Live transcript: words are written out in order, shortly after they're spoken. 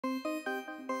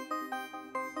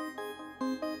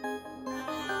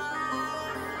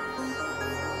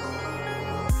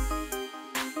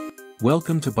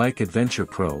Welcome to Bike Adventure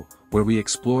Pro, where we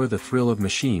explore the thrill of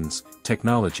machines,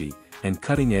 technology, and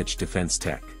cutting-edge defense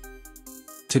tech.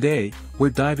 Today,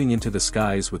 we're diving into the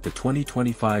skies with the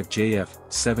 2025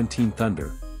 JF-17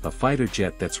 Thunder, a fighter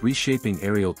jet that's reshaping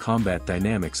aerial combat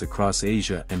dynamics across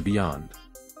Asia and beyond.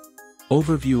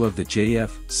 Overview of the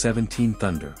JF-17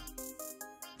 Thunder.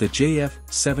 The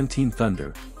JF-17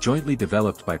 Thunder, jointly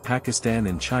developed by Pakistan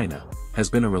and China, has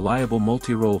been a reliable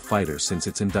multi-role fighter since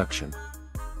its induction.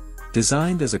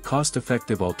 Designed as a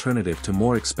cost-effective alternative to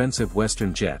more expensive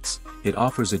Western jets, it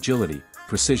offers agility,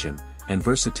 precision, and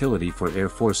versatility for air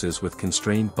forces with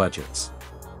constrained budgets.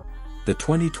 The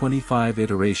 2025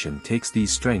 iteration takes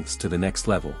these strengths to the next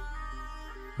level.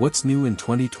 What's new in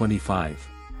 2025?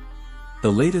 The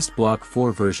latest Block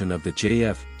 4 version of the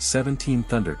JF-17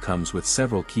 Thunder comes with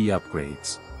several key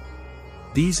upgrades.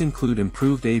 These include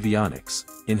improved avionics,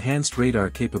 enhanced radar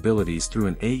capabilities through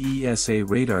an AESA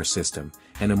radar system,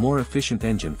 and a more efficient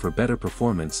engine for better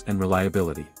performance and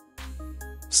reliability.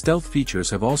 Stealth features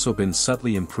have also been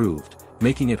subtly improved,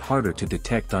 making it harder to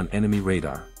detect on enemy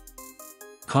radar.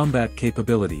 Combat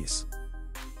capabilities.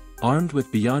 Armed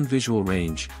with beyond visual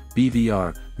range,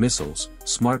 BVR, missiles,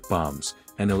 smart bombs,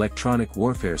 and electronic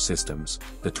warfare systems,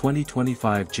 the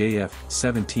 2025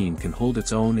 JF-17 can hold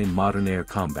its own in modern air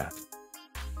combat.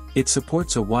 It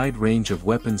supports a wide range of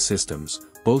weapon systems,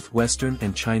 both Western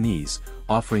and Chinese,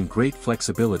 offering great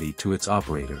flexibility to its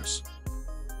operators.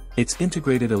 Its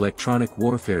integrated electronic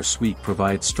warfare suite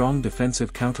provides strong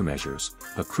defensive countermeasures,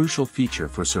 a crucial feature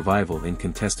for survival in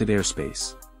contested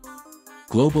airspace.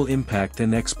 Global impact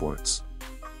and exports.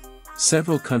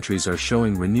 Several countries are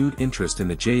showing renewed interest in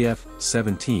the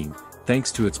JF-17,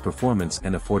 thanks to its performance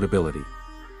and affordability.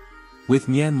 With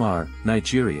Myanmar,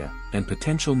 Nigeria, and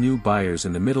potential new buyers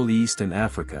in the Middle East and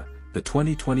Africa, the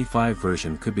 2025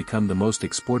 version could become the most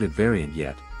exported variant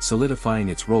yet, solidifying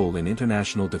its role in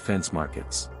international defense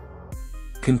markets.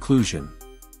 Conclusion.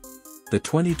 The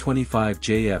 2025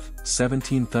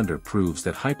 JF-17 Thunder proves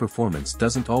that high performance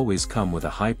doesn't always come with a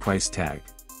high price tag.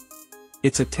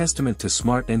 It's a testament to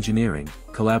smart engineering,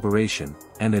 collaboration,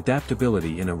 and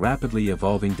adaptability in a rapidly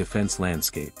evolving defense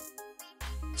landscape.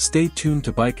 Stay tuned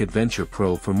to Bike Adventure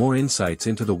Pro for more insights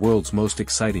into the world's most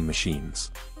exciting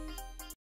machines.